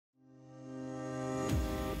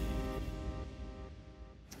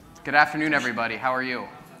Good afternoon, everybody. How are you?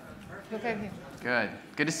 Okay. Good.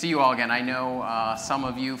 Good to see you all again. I know some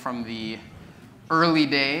of you from the early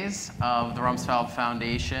days of the Rumsfeld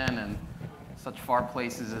Foundation and such far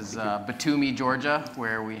places as Batumi, Georgia,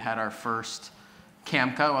 where we had our first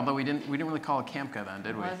CAMCA, although we didn't really call it CAMCA then,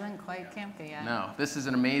 did we? It wasn't quite CAMCA yet. No. This is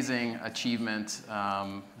an amazing achievement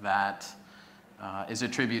that is a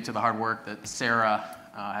tribute to the hard work that Sarah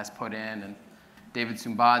has put in, and David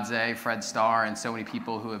Sumbadze, Fred Starr, and so many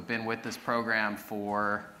people who have been with this program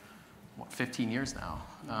for, what, 15 years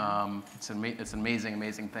now. It's an amazing,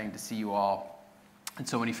 amazing thing to see you all and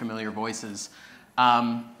so many familiar voices.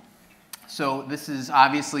 So this is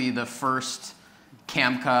obviously the first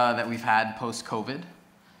CAMCA that we've had post-COVID.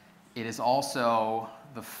 It is also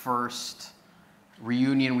the first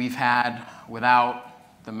reunion we've had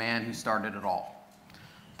without the man who started it all,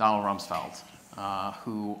 Donald Rumsfeld,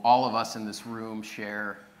 who all of us in this room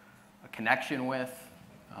share a connection with,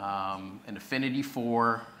 an affinity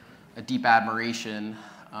for, a deep admiration,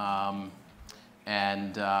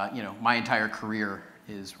 and you know, my entire career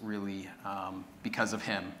is really because of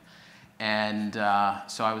him. And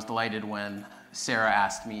so I was delighted when Sarah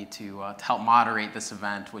asked me to help moderate this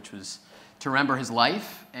event, which was to remember his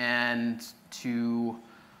life and to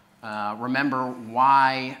remember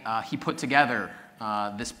why he put together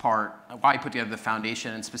this part, why he put together the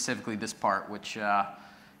foundation, and specifically this part, which,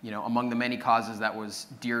 you know, among the many causes that was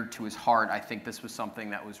dear to his heart, I think this was something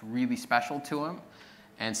that was really special to him,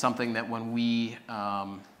 and something that when we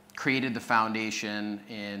created the foundation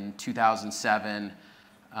in 2007,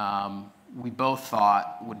 we both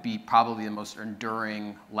thought would be probably the most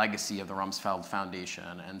enduring legacy of the Rumsfeld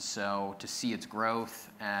Foundation. And so to see its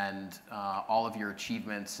growth and all of your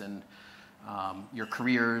achievements and your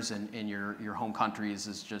careers and in your home countries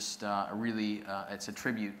is just it's a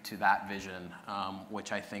tribute to that vision,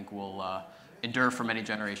 which I think will endure for many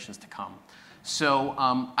generations to come. So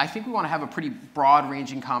I think we want to have a pretty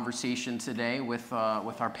broad-ranging conversation today with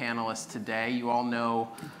our panelists today. You all know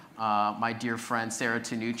my dear friend Sarah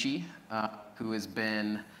Tonucci, who has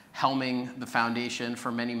been helming the foundation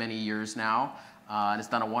for many, many years now, and has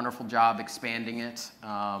done a wonderful job expanding it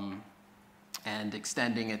and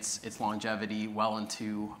extending its longevity well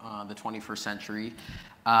into the 21st century.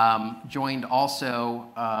 Joined also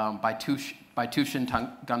by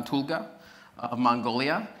Gantulga of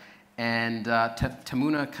Mongolia, and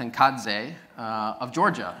Kekenadze of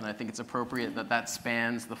Georgia. And I think it's appropriate that that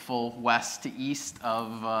spans the full west to east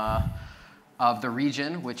of the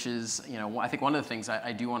region, which is, you know, I think one of the things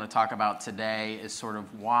I do want to talk about today is sort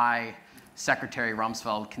of why Secretary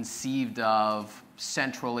Rumsfeld conceived of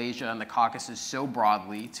Central Asia and the Caucasus so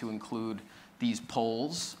broadly to include these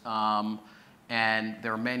poles. And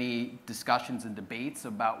there are many discussions and debates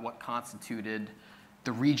about what constituted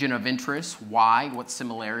the region of interest, why, what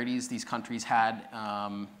similarities these countries had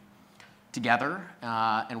together,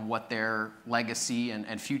 and what their legacy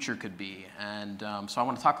and future could be. And so I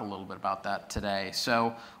want to talk a little bit about that today.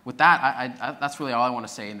 So with that, that's really all I want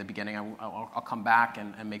to say in the beginning. I'll come back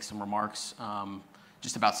and make some remarks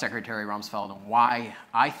just about Secretary Rumsfeld and why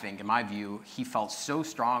I think, in my view, he felt so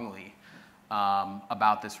strongly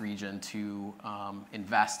about this region to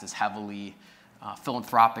invest as heavily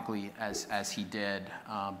philanthropically as he did,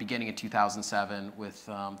 beginning in 2007 with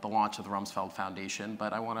the launch of the Rumsfeld Foundation.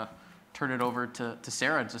 But I want to turn it over to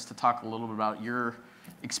Sarah just to talk a little bit about your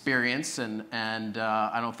experience. And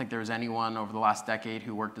I don't think there's anyone over the last decade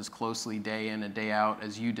who worked as closely day in and day out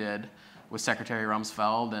as you did with Secretary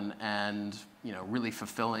Rumsfeld and you know, really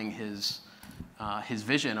fulfilling his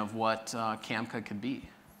vision of what CAMCA could be.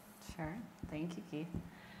 Sure. Thank you, Keith.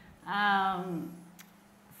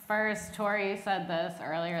 First, Tori said this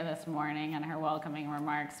earlier this morning in her welcoming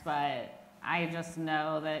remarks, but I just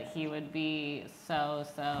know that he would be so,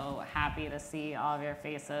 so happy to see all of your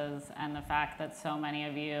faces, and the fact that so many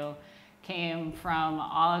of you came from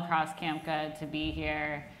all across CAMCA to be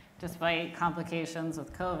here, despite complications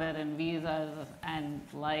with COVID and visas and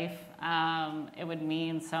life. It would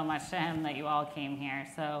mean so much to him that you all came here.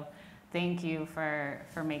 So thank you for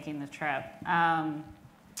making the trip.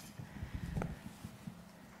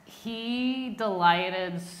 He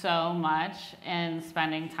delighted so much in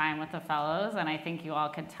spending time with the fellows, and I think you all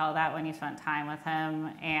could tell that when you spent time with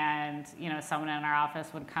him. And you know, someone in our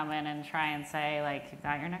office would come in and try and say, like, "You've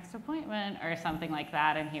got your next appointment," or something like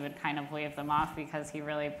that, and he would kind of wave them off because he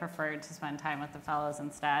really preferred to spend time with the fellows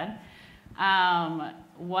instead.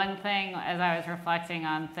 One thing, as I was reflecting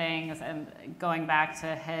on things and going back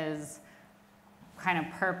to his kind of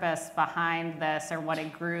purpose behind this, or what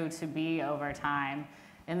it grew to be over time,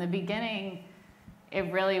 in the beginning, it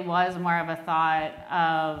really was more of a thought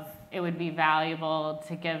of it would be valuable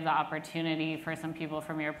to give the opportunity for some people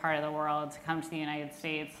from your part of the world to come to the United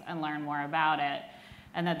States and learn more about it,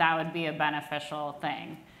 and that would be a beneficial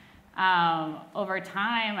thing. Over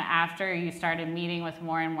time, after you started meeting with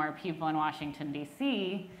more and more people in Washington,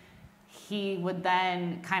 D.C., he would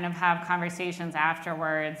then kind of have conversations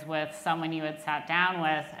afterwards with someone you had sat down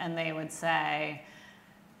with, and they would say,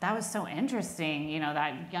 that was so interesting, you know,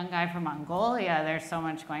 that young guy from Mongolia, there's so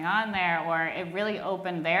much going on there, or it really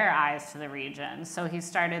opened their eyes to the region. So he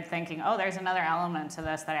started thinking, oh, there's another element to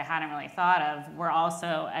this that I hadn't really thought of. We're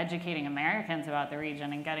also educating Americans about the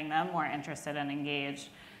region and getting them more interested and engaged.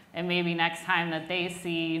 And maybe next time that they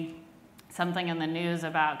see something in the news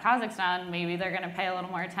about Kazakhstan, maybe they're going to pay a little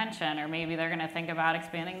more attention, or maybe they're going to think about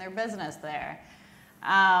expanding their business there.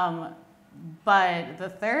 But the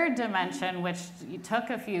third dimension, which took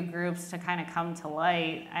a few groups to kind of come to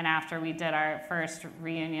light, and after we did our first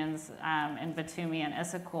reunions in Batumi and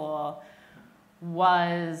Issyk-Kul,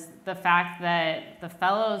 was the fact that the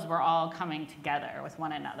fellows were all coming together with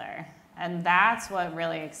one another. And that's what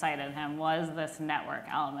really excited him, was this network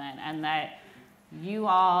element, and that you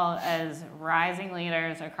all, as rising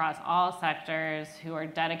leaders across all sectors who are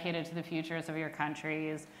dedicated to the futures of your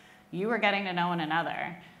countries, you were getting to know one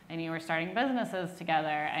another. And you were starting businesses together,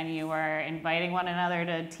 and you were inviting one another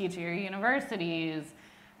to teach at your universities,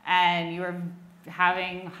 and you were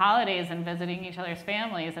having holidays and visiting each other's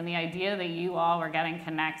families. And the idea that you all were getting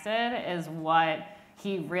connected is what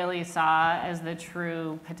he really saw as the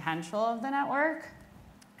true potential of the network.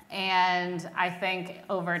 And I think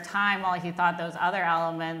over time, while he thought those other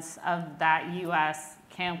elements of that US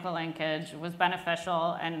CAMCA linkage was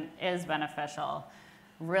beneficial and is beneficial,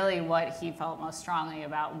 really what he felt most strongly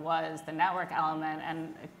about was the network element.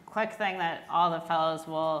 And a quick thing that all the fellows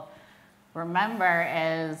will remember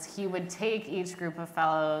is he would take each group of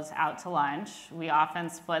fellows out to lunch. We often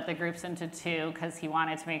split the groups into two because he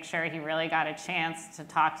wanted to make sure he really got a chance to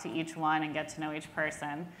talk to each one and get to know each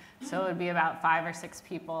person. So it would be about 5 or 6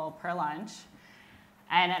 people per lunch.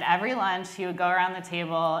 And at every lunch, he would go around the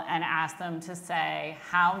table and ask them to say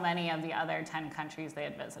how many of the other 10 countries they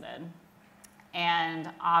had visited. And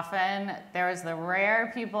often there was the rare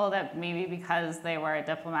people that maybe because they were a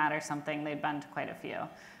diplomat or something, they'd been to quite a few.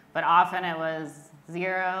 But often it was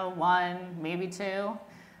 0, 1, maybe 2.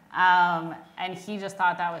 And he just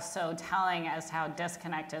thought that was so telling as to how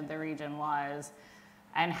disconnected the region was,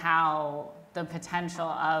 and how the potential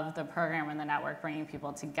of the program and the network bringing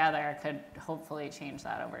people together could hopefully change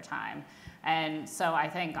that over time. And so I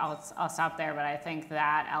think I'll stop there, but I think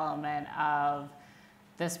that element of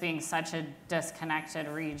this being such a disconnected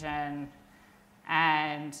region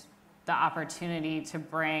and the opportunity to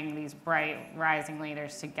bring these bright rising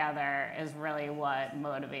leaders together is really what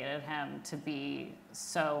motivated him to be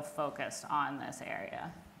so focused on this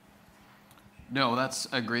area. No, that's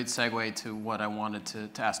a great segue to what I wanted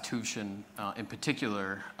to ask Tuvshin in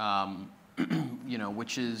particular, you know,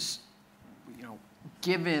 which is, you know,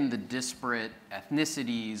 given the disparate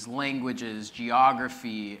ethnicities, languages,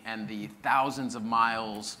 geography, and the thousands of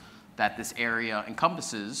miles that this area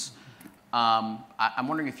encompasses, I'm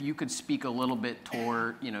wondering if you could speak a little bit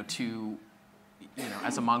toward, you know, to, you know,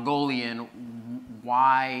 as a Mongolian,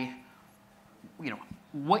 why, you know,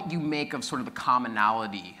 what you make of sort of the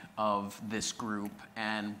commonality of this group,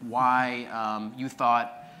 and why you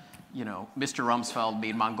thought, you know, Mr. Rumsfeld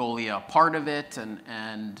made Mongolia a part of it,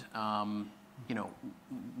 and you know,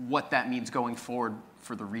 what that means going forward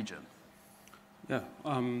for the region. Yeah,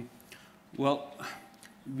 well,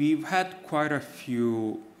 we've had quite a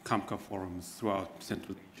few CAMCA forums throughout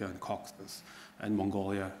Central Asia and Caucasus and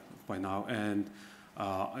Mongolia by now, and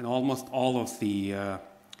in almost all of the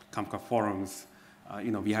CAMCA forums,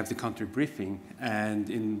 you know, we have the country briefing, and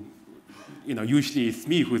you know, usually it's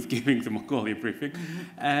me who's giving the Mongolia briefing,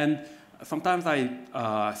 and sometimes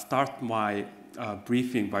I start my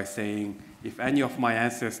briefing by saying, if any of my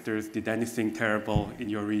ancestors did anything terrible in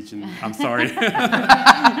your region, I'm sorry.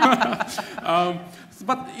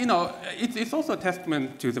 But you know, it's also a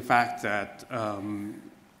testament to the fact that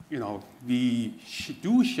you know, we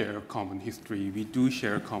do share a common history, we do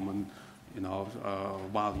share common, you know,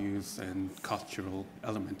 values and cultural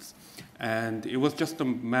elements, and it was just a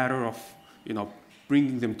matter of, you know,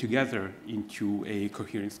 bringing them together into a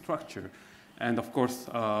coherent structure. And of course,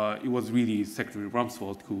 it was really Secretary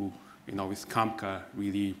Rumsfeld who, you know, with CAMCA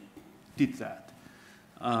really did that.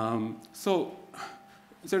 So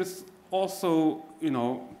there's also, you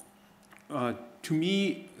know, to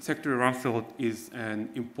me, Secretary Rumsfeld is an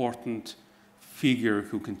important figure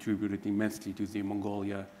who contributed immensely to the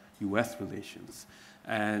Mongolia-US relations.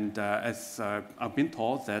 And as I've been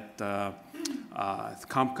told that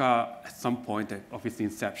CAMCA at some point of its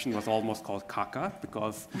inception was almost called CACA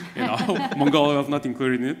because Mongolia was not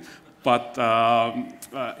included in it. But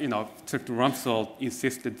Secretary Rumsfeld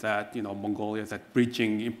insisted that Mongolia, that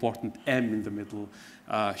bridging important M in the middle,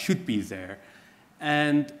 should be there.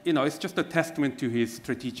 And it's just a testament to his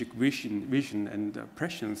strategic vision and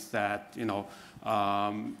prescience that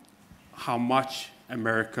how much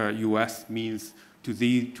America, U.S. means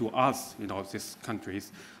to us, these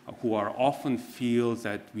countries who are often feel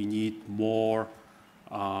that we need more,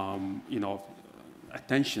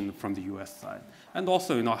 attention from the U.S. side, and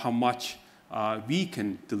also how much we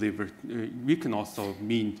can deliver. We can also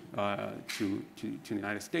mean to the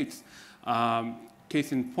United States.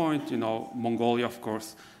 Case in point, Mongolia, of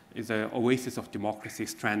course, is an oasis of democracy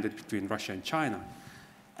stranded between Russia and China,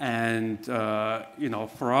 and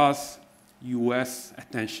for us, U.S.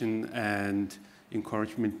 attention and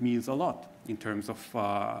encouragement means a lot in terms of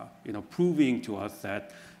proving to us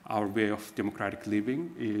that our way of democratic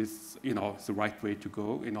living is the right way to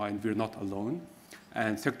go, and we're not alone.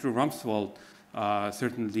 And Secretary Rumsfeld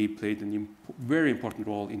certainly played a very important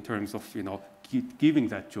role in terms of giving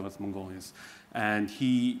that to us Mongolians. And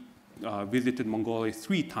he visited Mongolia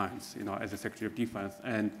 3 times, as a Secretary of Defense,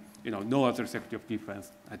 and no other Secretary of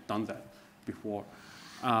Defense had done that before.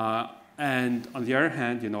 And on the other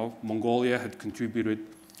hand, Mongolia had contributed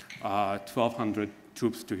 1,200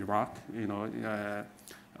 troops to Iraq,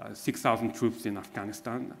 6,000 troops in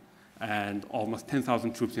Afghanistan, and almost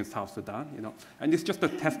 10,000 troops in South Sudan. And it's just a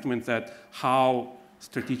testament that how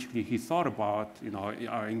strategically he thought about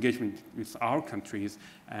our engagement with our countries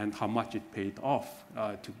and how much it paid off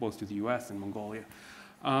to both to the U.S. and Mongolia.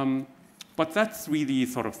 But that's really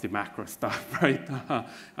sort of the macro stuff, right?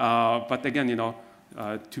 But again,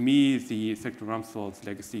 to me, the Secretary Rumsfeld's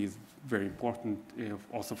legacy is very important,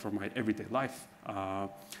 also for my everyday life.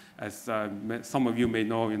 As some of you may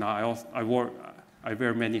know, I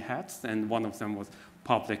wear many hats, and one of them was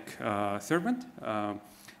public servant.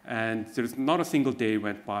 And there's not a single day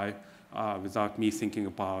went by without me thinking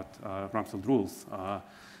about Rumsfeld rules.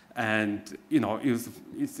 And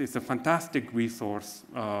it's a fantastic resource,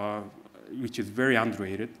 which is very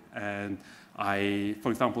underrated. And for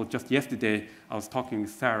example, just yesterday, I was talking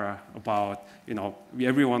with Sarah about,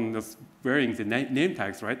 everyone was wearing the name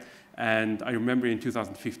tags, right? And I remember in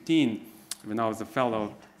 2015, when I was a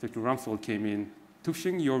fellow, Secretary Rumsfeld came in,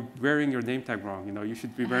 Tuvshin, you're wearing your name tag wrong. You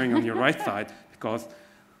should be wearing on your right side because,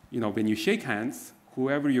 when you shake hands,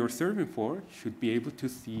 whoever you're serving for should be able to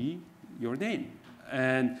see your name.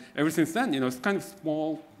 And ever since then, it's kind of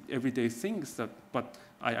small, everyday things but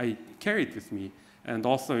I carry it with me. And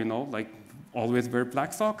also, always wear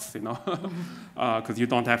black socks, because you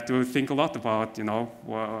don't have to think a lot about,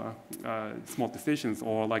 small decisions,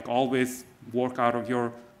 or always work out of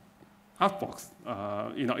your outbox,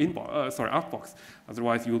 outbox.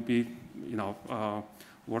 Otherwise, you'll be,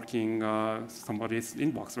 working somebody's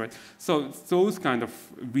inbox, right? So those kind of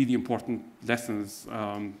really important lessons,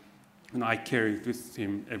 I carry with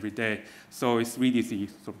him every day. So it's really the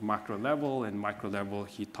sort of macro level and micro level.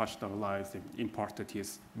 He touched our lives and imparted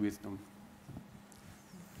his wisdom.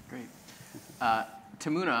 Great.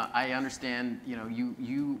 Tamuna, I understand,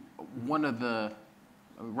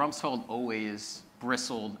 Rumsfeld always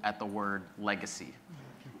bristled at the word legacy.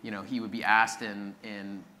 He would be asked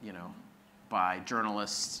by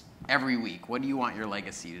journalists every week, what do you want your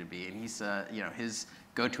legacy to be? And he said, his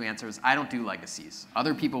go-to answer is, I don't do legacies.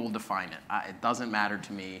 Other people will define it. It doesn't matter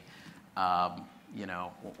to me.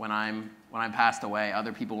 When I'm passed away,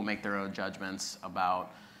 other people will make their own judgments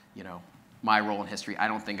about, my role in history. I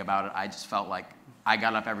don't think about it. I just felt like I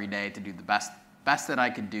got up every day to do the best that I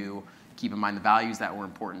could do, keep in mind the values that were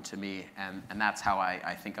important to me, and that's how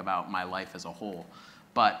I think about my life as a whole.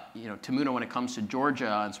 But Tamuna, when it comes to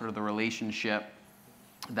Georgia and sort of the relationship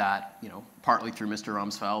that, partly through Mr.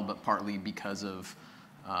 Rumsfeld, but partly because of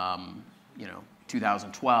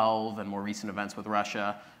 2012 and more recent events with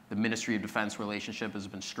Russia, the Ministry of Defense relationship has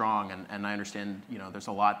been strong, and I understand there's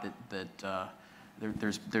a lot that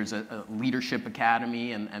there's a leadership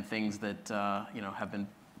academy and things that have been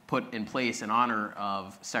put in place in honor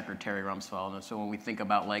of Secretary Rumsfeld. And so when we think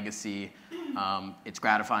about legacy, it's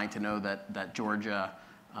gratifying to know that Georgia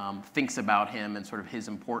thinks about him and sort of his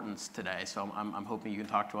importance today. So I'm hoping you can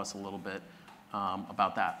talk to us a little bit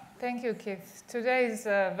about that. Thank you, Keith. Today is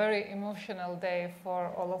a very emotional day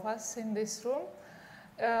for all of us in this room.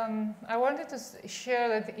 I wanted to share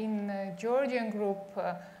that in the Georgian group,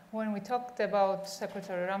 when we talked about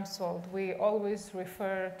Secretary Rumsfeld, we always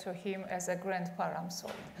refer to him as a Grandpa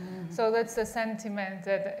Rumsfeld. Mm-hmm. So that's the sentiment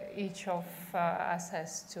that each of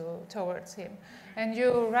access towards him. And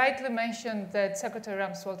you rightly mentioned that Secretary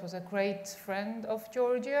Rumsfeld was a great friend of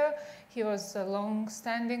Georgia. He was a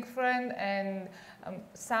long-standing friend, and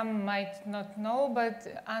some might not know, but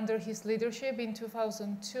under his leadership in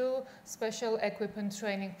 2002, special equipment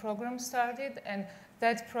training program started, and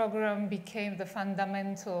that program became the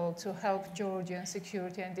fundamental to help Georgian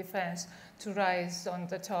security and defense to rise on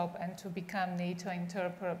the top and to become NATO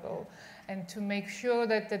interoperable, and to make sure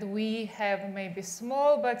that we have maybe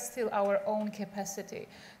small but still our own capacity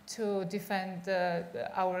to defend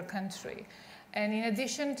our country. And in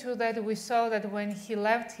addition to that, we saw that when he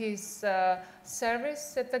left his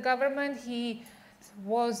service at the government, he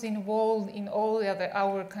was involved in all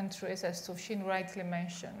our countries, as Tuvshin rightly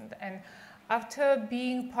mentioned. And after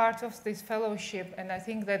being part of this fellowship, and I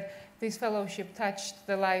think that this fellowship touched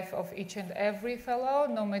the life of each and every fellow,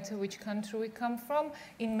 no matter which country we come from,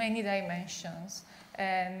 in many dimensions.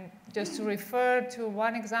 And just to refer to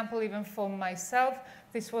one example, even for myself,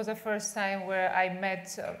 this was the first time where I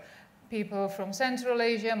met people from Central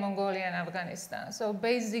Asia, Mongolia, and Afghanistan. So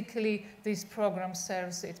basically, this program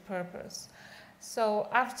serves its purpose. So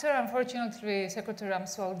after, unfortunately, Secretary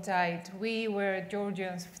Rumsfeld died, we were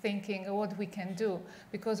Georgians thinking what we can do,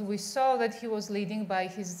 because we saw that he was leading by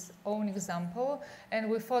his own example, and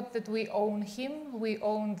we thought that we own him, we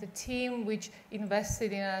own the team which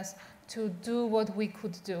invested in us to do what we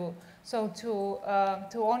could do. So to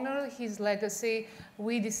honor his legacy,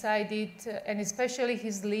 we decided, and especially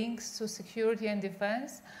his links to security and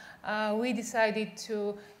defense, we decided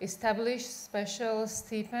to establish special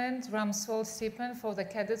stipend, Rumsfeld stipend, for the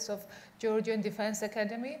cadets of Georgian Defense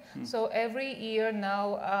Academy. So every year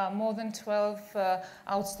now, more than 12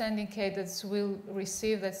 outstanding cadets will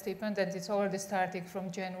receive that stipend, and it's already starting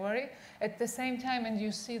from January. At the same time, and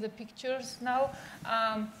you see the pictures now,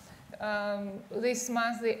 this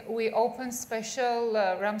month we opened special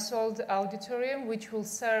Rumsfeld Auditorium, which will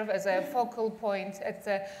serve as a focal point at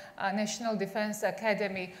the National Defense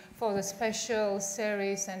Academy for the special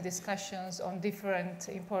series and discussions on different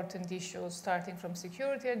important issues, starting from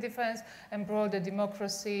security and defense and broader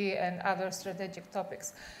democracy and other strategic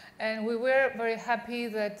topics. And we were very happy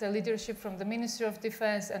that the leadership from the Ministry of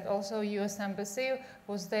Defense and also US Embassy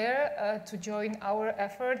was there to join our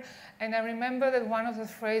effort. And I remember that one of the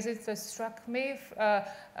phrases that struck me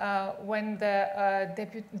when the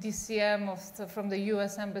Deputy DCM from the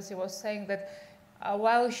US Embassy was saying that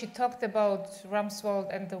while she talked about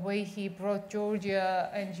Rumsfeld and the way he brought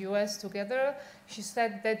Georgia and US together, she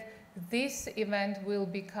said that this event will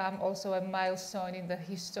become also a milestone in the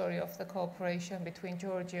history of the cooperation between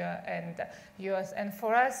Georgia and the US. And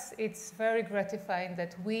for us, it's very gratifying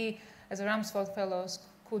that we, as Rumsfeld Fellows,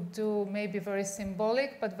 could do maybe very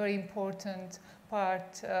symbolic but very important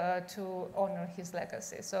part to honor his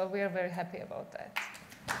legacy. So we are very happy about that.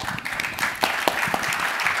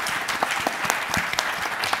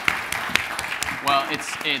 Well,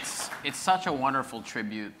 it's such a wonderful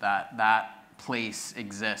tribute that place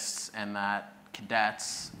exists, and that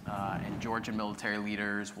cadets and Georgian military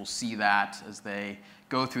leaders will see that as they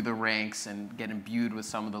go through the ranks and get imbued with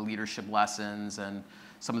some of the leadership lessons and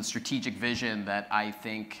some of the strategic vision that I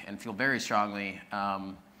think and feel very strongly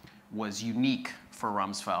was unique for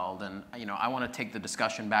Rumsfeld. And I want to take the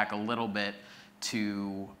discussion back a little bit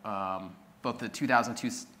to both the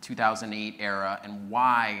 2002-2008 era and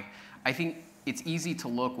why I think it's easy to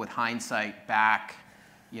look with hindsight back,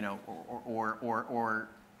 or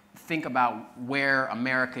think about where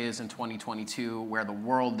America is in 2022, where the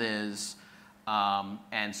world is,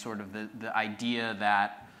 and sort of the idea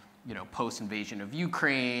that, post-invasion of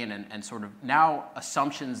Ukraine and sort of now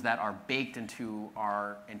assumptions that are baked into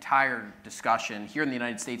our entire discussion here in the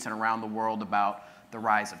United States and around the world about the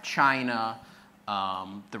rise of China,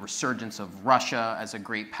 the resurgence of Russia as a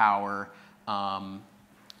great power,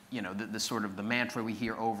 the sort of the mantra we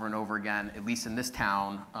hear over and over again, at least in this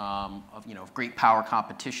town, of great power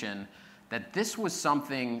competition, that this was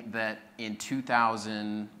something that in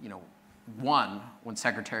 2001, when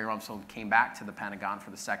Secretary Rumsfeld came back to the Pentagon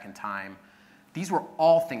for the second time, these were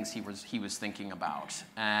all things he was thinking about.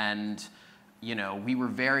 And, we were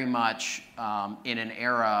very much in an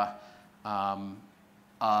era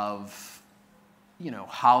of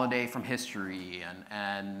holiday from history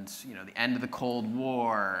and the end of the Cold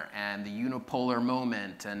War and the unipolar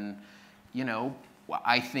moment. And,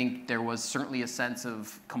 I think there was certainly a sense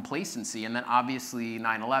of complacency. And then obviously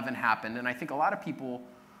 9/11 happened. And I think a lot of people,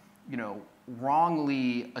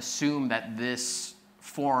 wrongly assume that this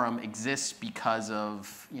forum exists because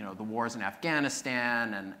of, the wars in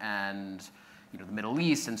Afghanistan and the Middle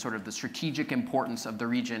East and sort of the strategic importance of the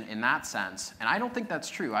region in that sense. And I don't think that's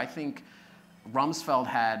true. I think Rumsfeld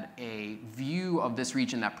had a view of this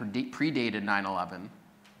region that predated 9/11,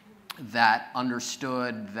 that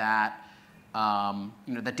understood that,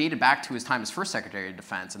 that dated back to his time as first Secretary of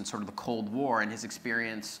Defense and sort of the Cold War and his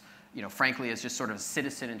experience, frankly, as just sort of a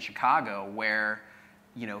citizen in Chicago, where,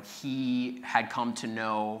 he had come to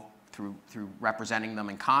know through representing them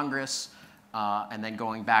in Congress, and then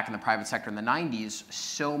going back in the private sector in the 90s,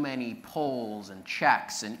 so many Poles and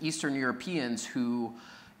Czechs and Eastern Europeans who,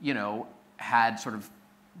 had sort of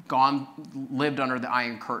lived under the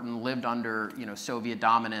Iron Curtain, lived under, Soviet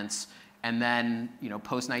dominance, and then,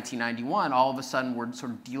 post-1991, all of a sudden we're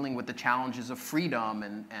sort of dealing with the challenges of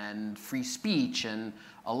freedom and free speech and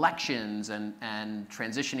elections and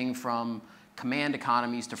transitioning from command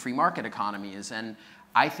economies to free market economies. And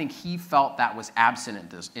I think he felt that was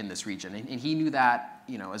absent in this region. And he knew that,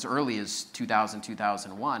 as early as 2000,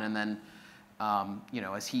 2001. And then,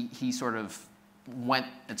 as he sort of went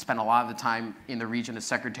and spent a lot of the time in the region as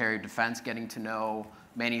Secretary of Defense, getting to know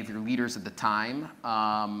many of your leaders at the time,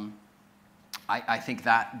 I think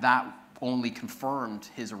that only confirmed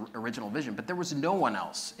his original vision. But there was no one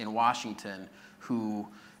else in Washington who,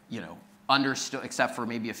 understood, except for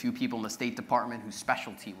maybe a few people in the State Department whose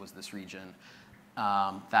specialty was this region,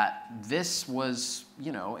 that this was,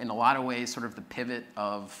 in a lot of ways, sort of the pivot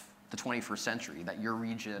of the 21st century, that your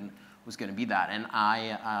region was going to be that. And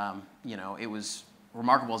it was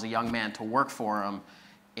remarkable as a young man to work for him.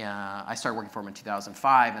 I started working for him in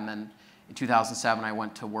 2005, and then in 2007, I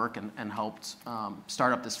went to work and helped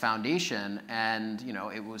start up this foundation. And,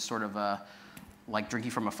 it was sort of like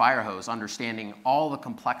drinking from a fire hose, understanding all the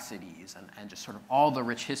complexities and just sort of all the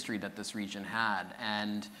rich history that this region had.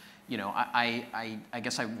 And, I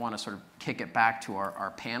guess I want to sort of kick it back to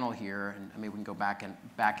our panel here, and maybe we can go back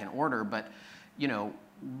in order. But,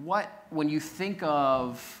 when you think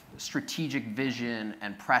of strategic vision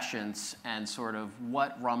and prescience and sort of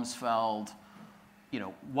what Rumsfeld,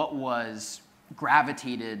 what was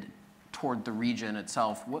gravitated toward the region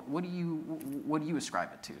itself, what do you ascribe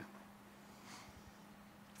it to?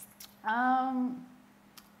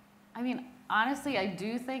 I mean, honestly, I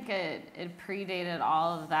do think it predated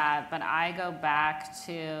all of that, but I go back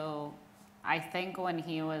to, I think when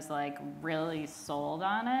he was like really sold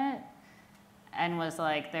on it and was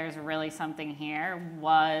like, there's really something here,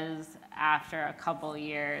 was after a couple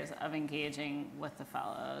years of engaging with the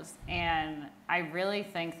fellows. And I really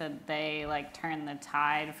think that they like turned the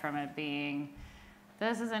tide from it being,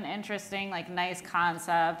 this is an interesting, like nice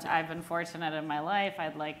concept. I've been fortunate in my life.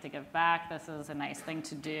 I'd like to give back. This is a nice thing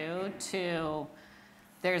to do, to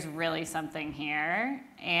there's really something here.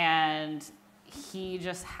 And he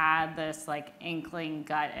just had this like inkling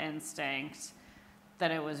gut instinct that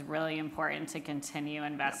it was really important to continue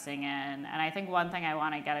investing in. And I think one thing I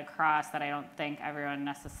want to get across that I don't think everyone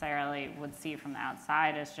necessarily would see from the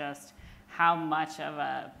outside is just how much of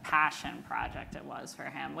a passion project it was for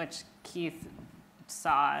him, which Keith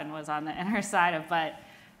saw and was on the inner side of. But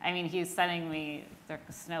I mean, he's sending me the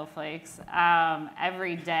snowflakes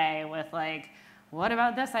every day with like, what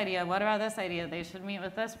about this idea? What about this idea? They should meet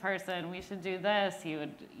with this person. We should do this. He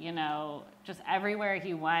would, just everywhere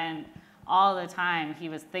he went, all the time, he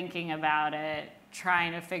was thinking about it,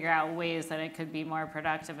 trying to figure out ways that it could be more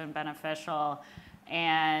productive and beneficial.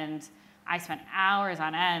 And I spent hours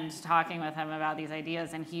on end talking with him about these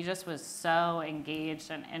ideas, and he just was so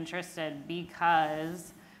engaged and interested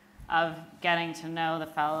because of getting to know the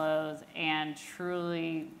fellows and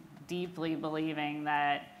truly, deeply believing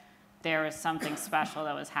that there was something special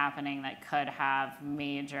that was happening that could have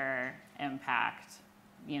major impact,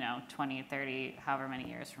 20, 30, however many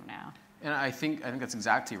years from now. And I think that's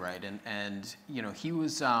exactly right. And he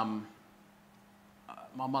was, among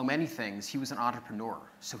many things, he was an entrepreneur.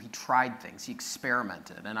 So he tried things, he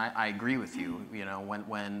experimented. And I agree with you,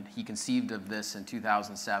 when he conceived of this in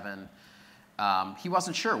 2007, he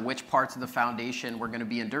wasn't sure which parts of the foundation were going to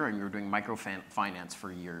be enduring. We were doing microfinance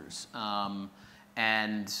for years.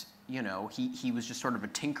 He was just sort of a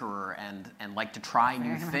tinkerer and liked to try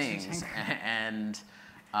new things.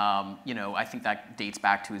 I think that dates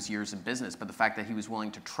back to his years in business, but the fact that he was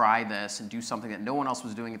willing to try this and do something that no one else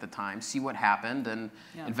was doing at the time, see what happened, and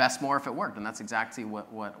invest more if it worked, and that's exactly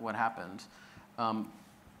what happened.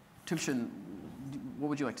 Tuvshin, what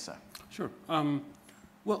would you like to say? Sure.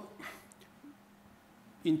 Well,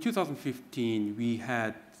 in 2015, we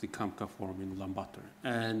had the CAMCA forum in Ulaanbaatar,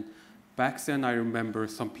 and back then I remember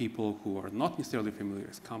some people who are not necessarily familiar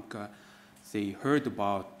with CAMCA, they heard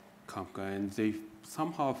about CAMCA, and they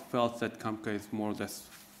somehow felt that CAMCA is more or less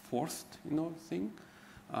forced, thing.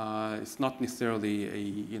 It's not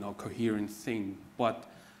necessarily a coherent thing. But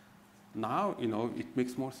Now, it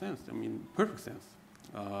makes more sense. I mean, perfect sense.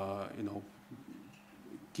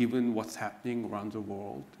 Given what's happening around the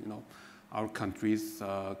world, our countries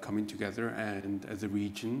coming together, and as a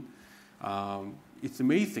region, it's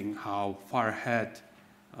amazing how far ahead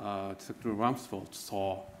Secretary Rumsfeld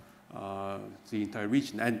saw the entire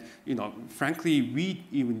region. And frankly, we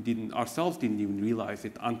didn't even realize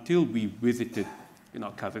it until we visited,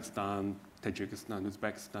 Kazakhstan, Tajikistan,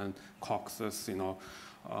 Uzbekistan, Caucasus.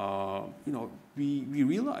 We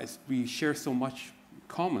realized we share so much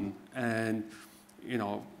common, and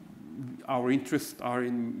our interests are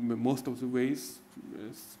in most of the ways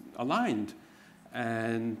aligned,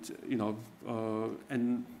 and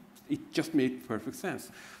and it just made perfect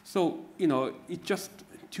sense. So it just,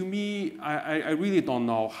 to me, I really don't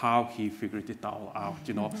know how he figured it all out.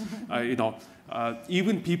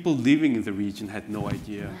 Even people living in the region had no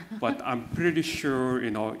idea. But I'm pretty sure,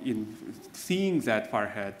 in seeing that far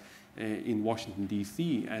ahead in Washington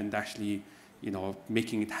D.C. and actually,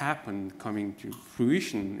 making it happen, coming to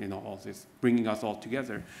fruition, all this, bringing us all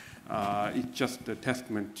together, it's just a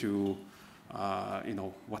testament to,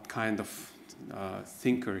 what kind of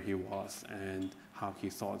thinker he was and how he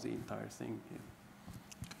saw the entire thing. Yeah.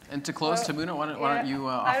 And to close, Tamuna, why don't you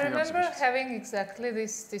offer your observations? I remember having exactly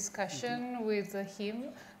this discussion with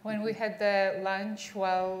him when we had the lunch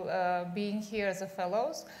while being here as a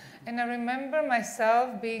fellows. And I remember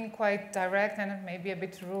myself being quite direct and maybe a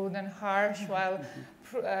bit rude and harsh while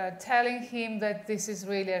telling him that this is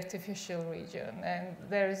really artificial region and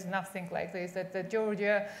there is nothing like this, that the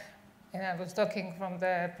Georgia, and I was talking from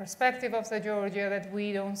the perspective of the Georgia, that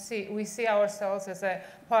we see ourselves as a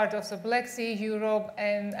part of the Black Sea, Europe,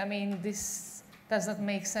 and I mean, this does not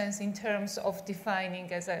make sense in terms of defining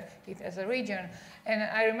it as a region. And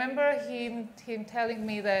I remember him telling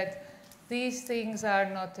me that these things are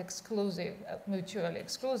not exclusive, mutually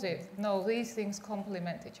exclusive. No, these things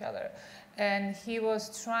complement each other. And he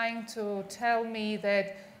was trying to tell me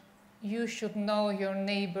that you should know your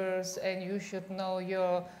neighbors and you should know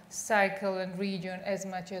your cycle and region as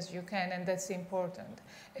much as you can, and that's important.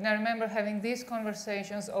 And I remember having these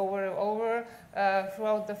conversations over and over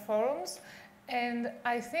throughout the forums. And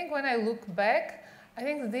I think when I look back, I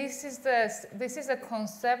think this is a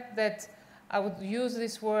concept that I would use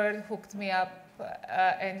this word, hooked me up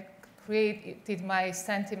and created my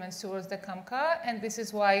sentiments towards the CAMCA, and this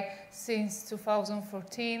is why since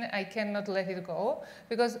 2014 I cannot let it go,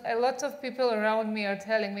 because a lot of people around me are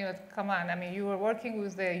telling me that, come on, I mean, you were working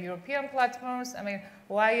with the European platforms, I mean,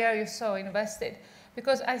 why are you so invested?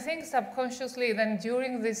 Because I think subconsciously then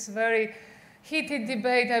during this very heated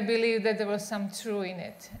debate, I believe that there was some truth in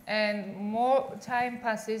it, and more time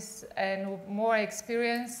passes and more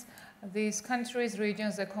experience these countries,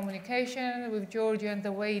 regions, the communication with Georgia and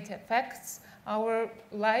the way it affects our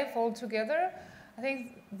life altogether. I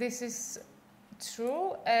think this is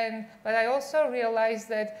true, but I also realize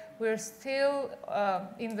that we're still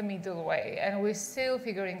in the middle way and we're still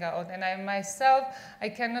figuring out. And I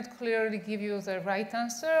cannot clearly give you the right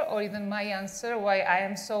answer or even my answer why I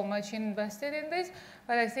am so much invested in this,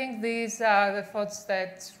 but I think these are the thoughts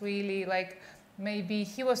that really maybe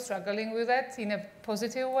he was struggling with that in a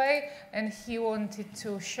positive way, and he wanted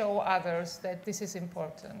to show others that this is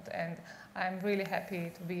important. And I'm really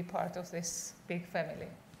happy to be part of this big family.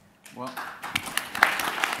 Well,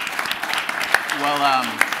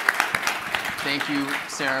 thank you,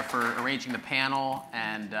 Sarah, for arranging the panel.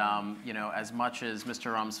 And as much as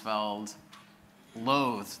Mr. Rumsfeld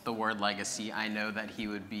loathes the word legacy, I know that he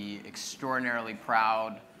would be extraordinarily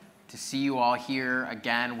proud to see you all here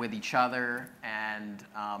again with each other and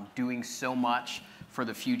doing so much for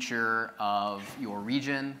the future of your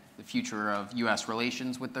region, the future of U.S.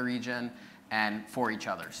 relations with the region, and for each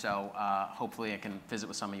other. So hopefully I can visit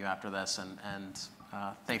with some of you after this. And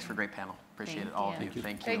thanks for a great panel. Appreciate it, all of you.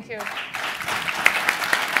 Thank you.